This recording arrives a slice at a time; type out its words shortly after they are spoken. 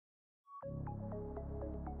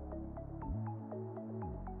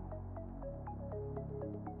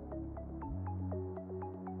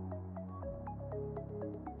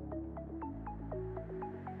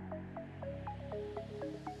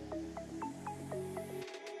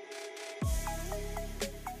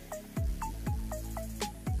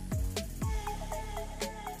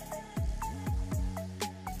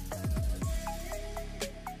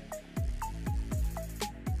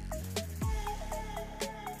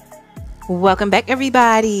Welcome back,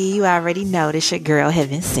 everybody. You already know this your girl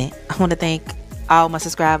Heaven Sent. I want to thank all my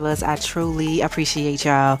subscribers. I truly appreciate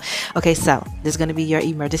y'all. Okay, so this is going to be your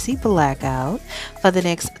emergency blackout for the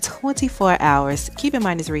next 24 hours. Keep in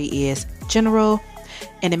mind this read is general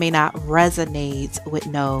and it may not resonate with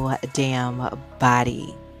no damn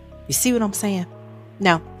body. You see what I'm saying?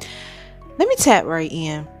 Now, let me tap right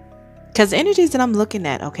in because the energies that I'm looking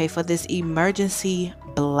at, okay, for this emergency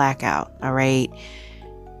blackout, all right,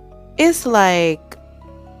 it's like,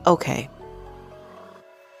 okay,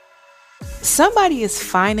 somebody is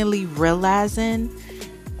finally realizing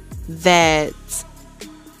that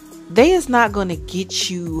they is not going to get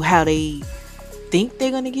you how they think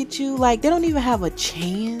they're going to get you. Like, they don't even have a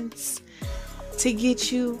chance to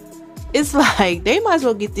get you. It's like they might as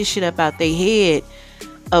well get this shit up out their head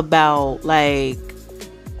about like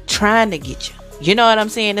trying to get you. You know what I'm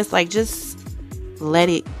saying? It's like, just let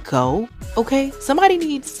it go. Okay, somebody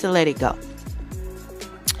needs to let it go.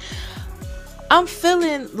 I'm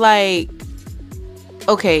feeling like,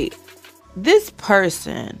 okay, this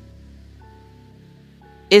person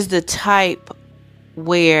is the type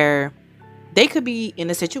where they could be in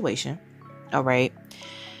a situation, all right,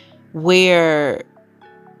 where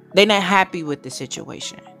they're not happy with the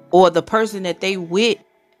situation, or the person that they with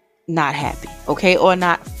not happy, okay, or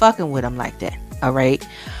not fucking with them like that, all right.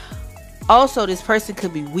 Also, this person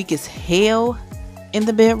could be weak as hell in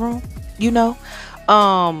the bedroom, you know.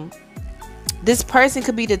 This person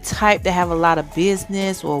could be the type that have a lot of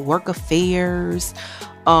business or work affairs.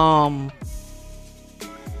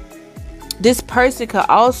 This person could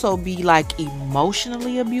also be like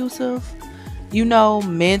emotionally abusive, you know,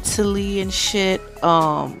 mentally and shit.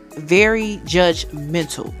 Very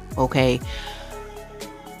judgmental, okay.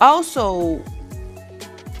 Also,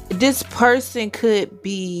 this person could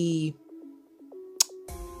be,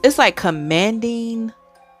 it's like commanding,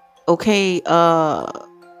 okay,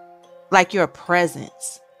 like your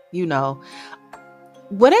presence, you know.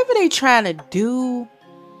 Whatever they trying to do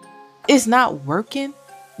is not working,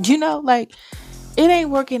 you know, like it ain't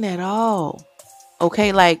working at all.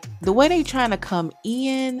 Okay, like the way they trying to come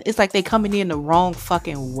in, it's like they coming in the wrong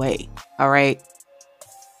fucking way. All right.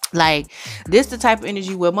 Like, this the type of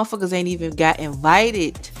energy where motherfuckers ain't even got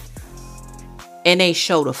invited and they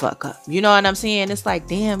show the fuck up. You know what I'm saying? It's like,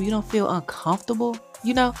 damn, you don't feel uncomfortable,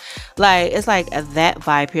 you know? Like, it's like that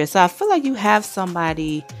vibe here. So I feel like you have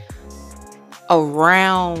somebody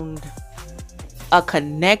around a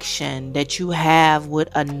connection that you have with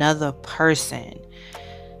another person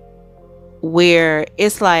where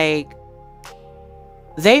it's like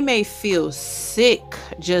they may feel sick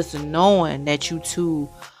just knowing that you two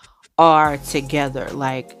are together.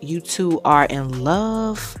 Like, you two are in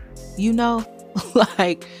love, you know?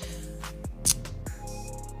 Like,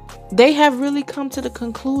 they have really come to the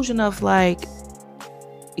conclusion of like,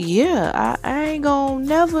 yeah, I ain't gonna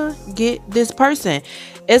never get this person.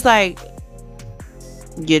 It's like,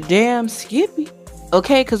 you're damn skippy,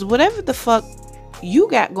 okay? Because whatever the fuck you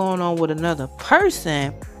got going on with another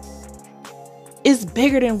person is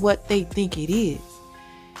bigger than what they think it is.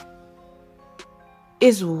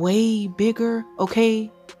 It's way bigger, okay?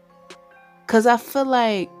 Because I feel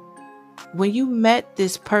like when you met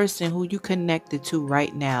this person who you connected to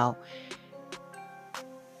right now,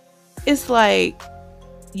 it's like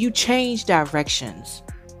you change directions.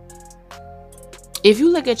 If you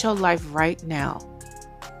look at your life right now,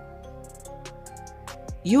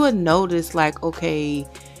 you would notice like, okay,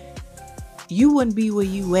 you wouldn't be where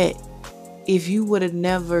you at if you would have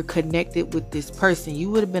never connected with this person.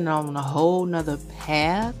 You would have been on a whole nother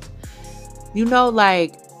path. You know,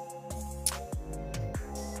 like,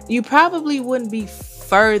 you probably wouldn't be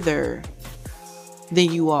further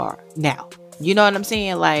than you are now. You know what I'm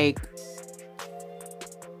saying? Like,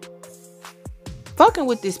 fucking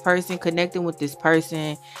with this person, connecting with this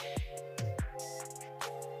person,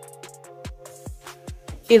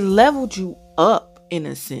 it leveled you up in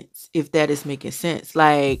a sense, if that is making sense.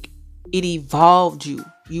 Like, it evolved you,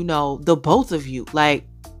 you know, the both of you. Like,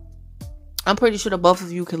 I'm pretty sure the both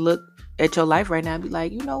of you can look at your life right now and be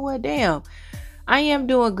like, you know what, damn, I am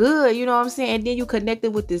doing good, you know what I'm saying? And then you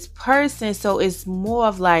connected with this person, so it's more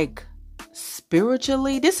of like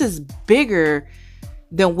spiritually, this is bigger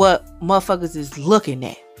than what motherfuckers is looking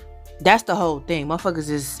at. That's the whole thing. Motherfuckers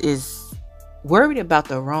is worried about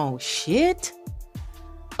the wrong shit.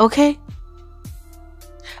 Okay?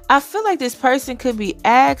 I feel like this person could be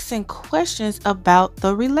asking questions about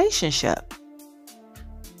the relationship.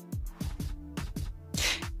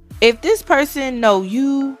 If this person know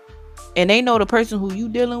you and they know the person who you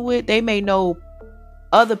dealing with, they may know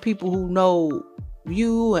other people who know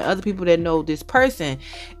you and other people that know this person,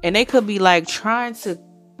 and they could be like trying to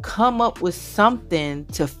come up with something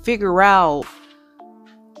to figure out,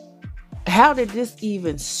 how did this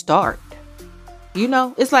even start?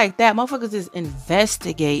 It's like that. Motherfuckers is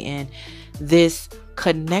investigating this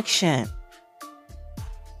connection,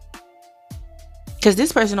 because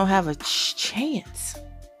this person don't have a chance.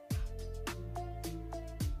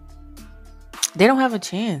 They don't have a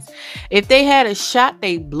chance. If they had a shot,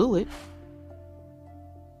 they blew it.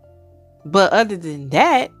 But other than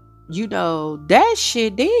that, that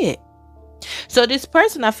shit did. So this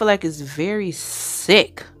person, I feel like, is very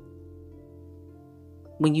sick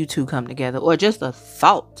when you two come together, or just the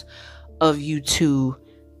thought of you two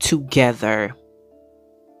together.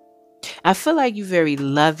 I feel like you're very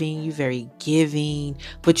loving, you're very giving,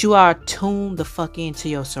 but you are tuned the fuck into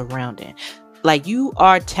your surrounding. Like, you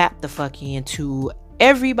are tapped the fuck into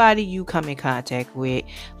everybody you come in contact with.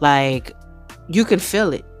 Like, you can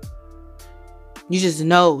feel it. You just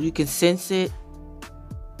know, you can sense it.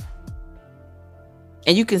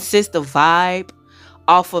 And you can sense the vibe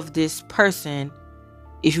off of this person,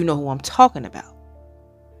 if you know who I'm talking about.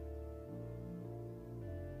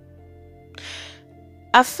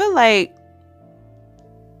 I feel like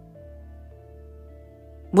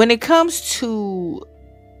when it comes to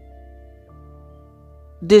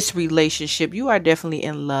this relationship, you are definitely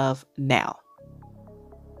in love now.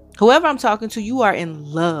 Whoever I'm talking to, you are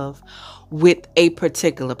in love with a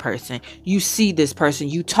particular person. You see this person,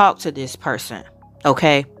 you talk to this person.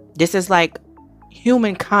 Okay? This is like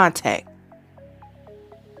human contact.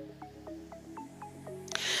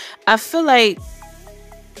 I feel like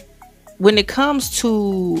when it comes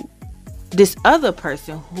to this other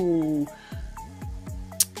person who,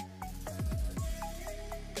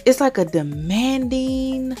 it's like a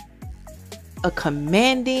commanding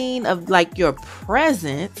of like your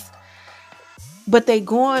presence, but they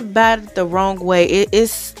going about it the wrong way.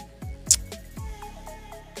 It's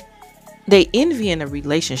they envy in a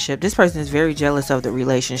relationship. This person is very jealous of the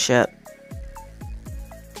relationship.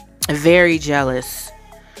 Very jealous.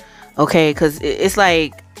 Okay, because it's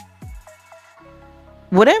like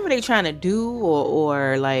whatever they trying to do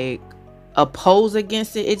or like oppose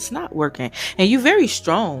against it, it's not working. And you're very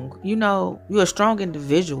strong. You're a strong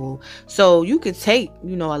individual, so you could take a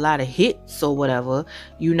lot of hits or whatever,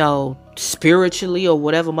 spiritually, or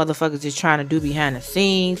whatever motherfuckers is trying to do behind the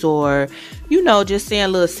scenes, or just saying a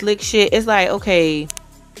little slick shit. It's like, okay,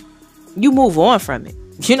 you move on from it.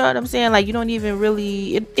 You know what I'm saying? Like, you don't even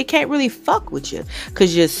really, it can't really fuck with you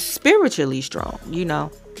because you're spiritually strong,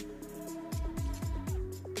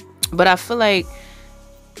 but I feel like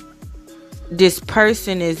this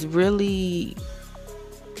person is really,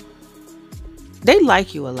 they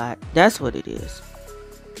like you a lot. That's what it is.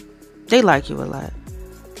 They like you a lot.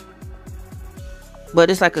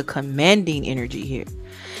 But it's like a commanding energy here.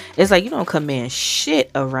 It's like you don't command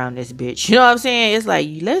shit around this bitch. You know what I'm saying? It's like,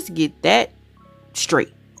 let's get that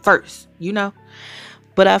straight first,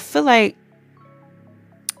 But I feel like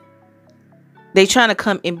they trying to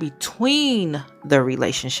come in between the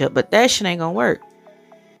relationship, but that shit ain't gonna work.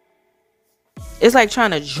 It's like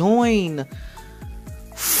trying to join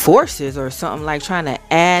forces or something, like trying to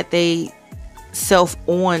add they self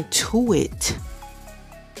on to it.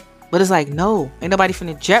 But it's like, no, ain't nobody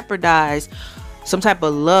finna jeopardize some type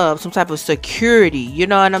of love, some type of security. You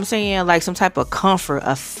know what I'm saying? Like some type of comfort,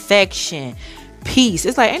 affection, peace.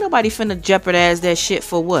 It's like, ain't nobody finna jeopardize that shit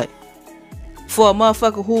for what? For a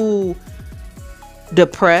motherfucker who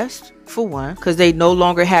depressed, for one, because they no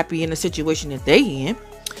longer happy in the situation that they in.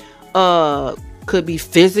 Could be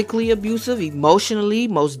physically abusive, emotionally,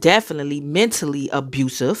 most definitely mentally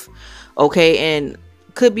abusive. Okay, and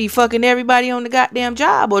could be fucking everybody on the goddamn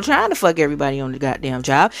job, or trying to fuck everybody on the goddamn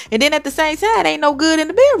job, and then at the same time ain't no good in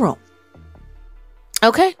the bedroom.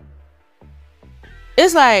 Okay,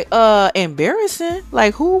 it's like embarrassing.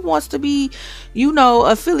 Like, who wants to be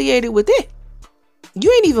affiliated with it? You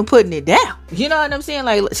ain't even putting it down. You know what I'm saying?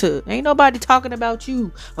 Like, ain't nobody talking about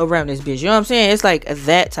you around this bitch. You know what I'm saying? It's like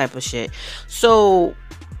that type of shit. So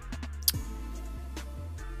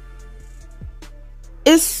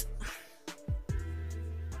this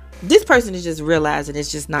person is just realizing it's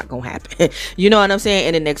just not gonna happen. You know what I'm saying?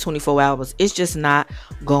 In the next 24 hours, it's just not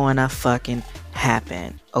gonna fucking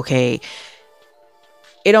happen. Okay,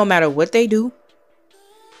 it don't matter what they do,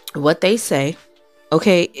 what they say.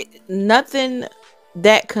 Okay, nothing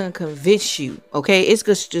that can convince you. Okay, it's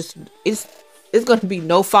just it's gonna be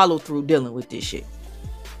no follow through dealing with this shit.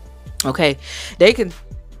 Okay, they can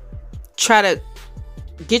try to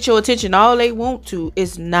get your attention all they want to.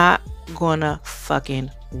 It's not gonna fucking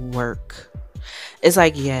work. It's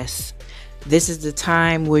like, yes, This is the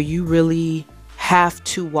time where you really have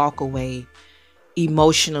to walk away,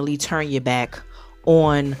 emotionally turn your back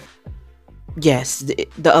on, yes,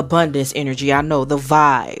 the abundance energy. I know, the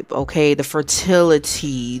vibe, okay, the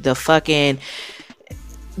fertility, the fucking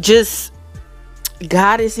just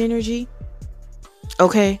goddess energy.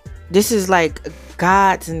 Okay, this is like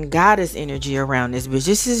gods and goddess energy around this bitch.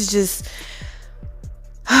 This is just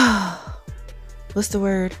what's the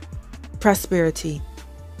word? Prosperity.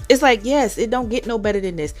 It's like, yes, it don't get no better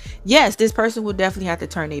than this. Yes, this person will definitely have to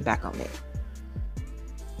turn their back on that.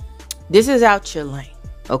 This is out your lane.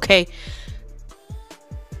 Okay,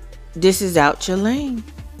 this is out your lane.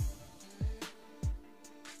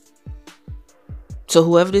 So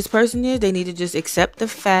whoever this person is, they need to just accept the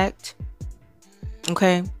fact,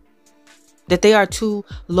 okay, that they are too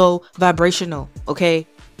low vibrational. Okay,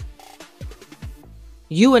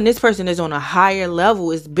 you and this person is on a higher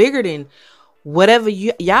level. It's bigger than whatever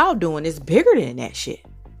y'all doing. Is bigger than that shit.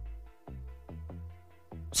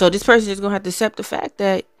 So this person is gonna have to accept the fact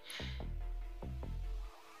that,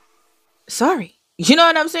 sorry, you know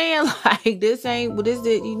what I'm saying? Like, this ain't what is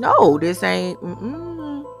it? You know, this ain't.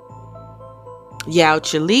 You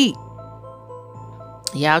out your league.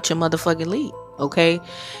 You out your motherfucking league. Okay,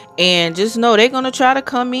 and just know they're gonna try to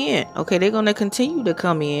come in. Okay, they're gonna continue to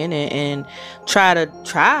come in and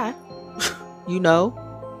try, you know.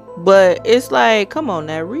 But it's like, come on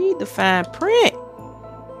now, read the fine print.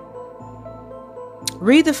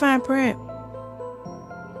 Read the fine print.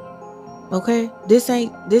 Okay, this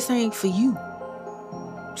ain't for you.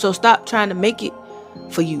 So stop trying to make it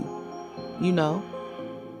for you. You know,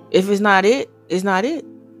 if it's not it, it's not it.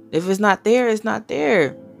 If it's not there, it's not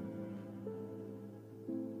there.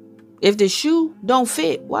 If the shoe don't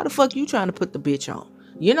fit, why the fuck you trying to put the bitch on?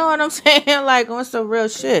 You know what I'm saying? Like, on some real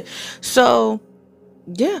shit. So,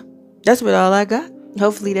 yeah, that's what all I got.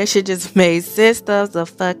 Hopefully that shit just made sense. Thumbs the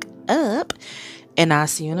fuck up. And I'll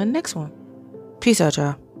see you in the next one. Peace out,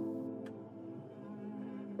 y'all.